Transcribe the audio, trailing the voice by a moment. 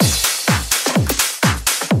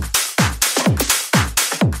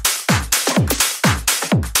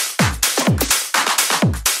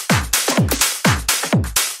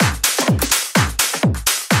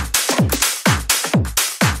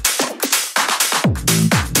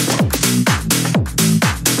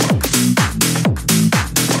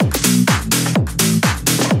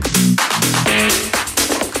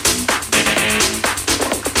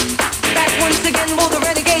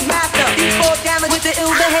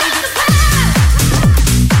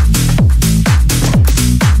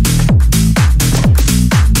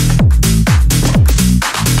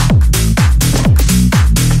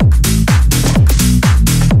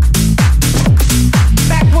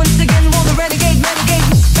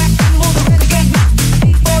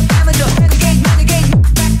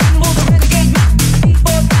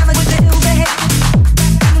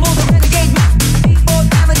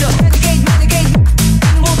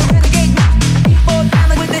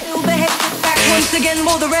again,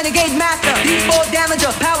 will the renegade master. D4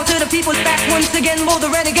 damager, power to the people's back once again, will the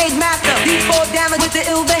renegade master. D4 damage with the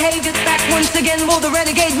ill behavior back once again, will the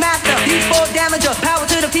renegade master. D4 damager, power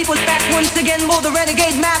to the people's back once again, will the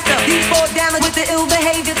renegade master. D4 damage with the ill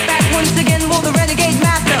behavior back once again, will the renegade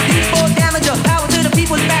master. D4 damager, power to the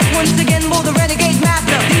people's back once again, will the renegade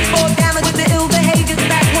master. D4 damage with the ill behavior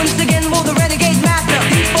back once again, will the renegade master.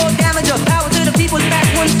 D4 damager, power to the people's back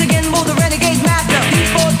once again, will the renegade master.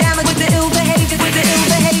 D4 damage with the ill behavior, with the ill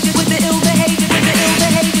behavior, with the ill behavior, with the ill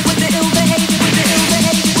behavior, with the ill behavior, with the ill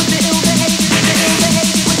behavior, with the ill behavior,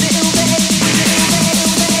 with the ill behavior, with the ill behavior, with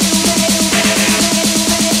the ill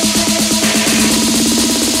behavior.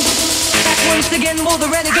 Back once again, will the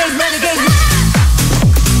renegade, renegade.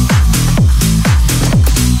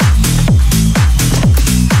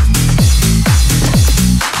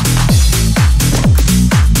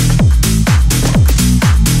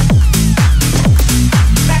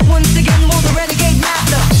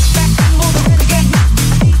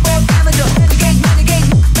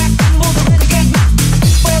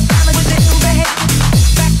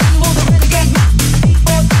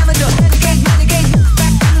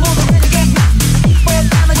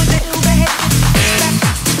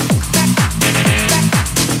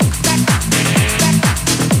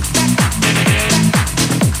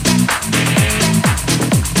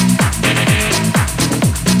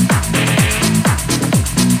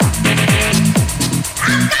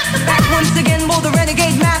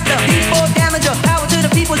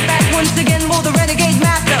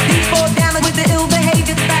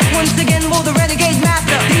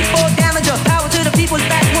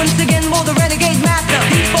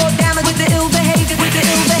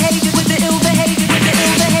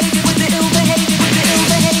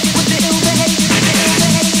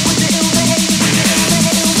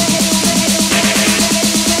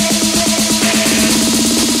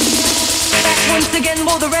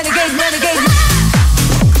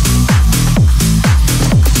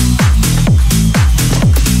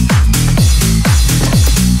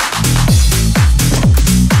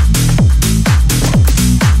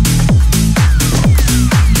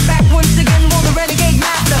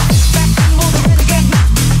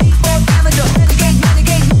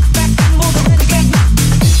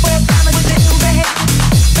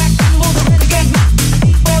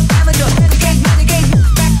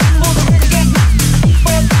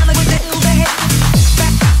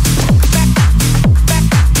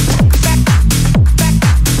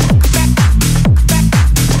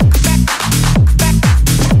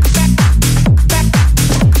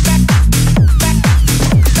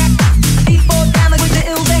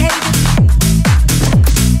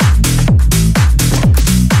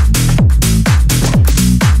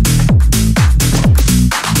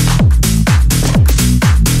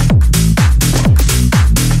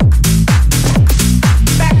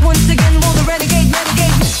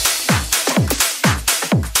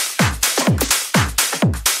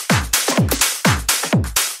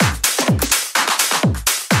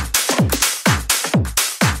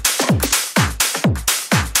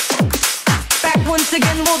 Once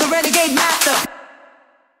again, will the renegade master.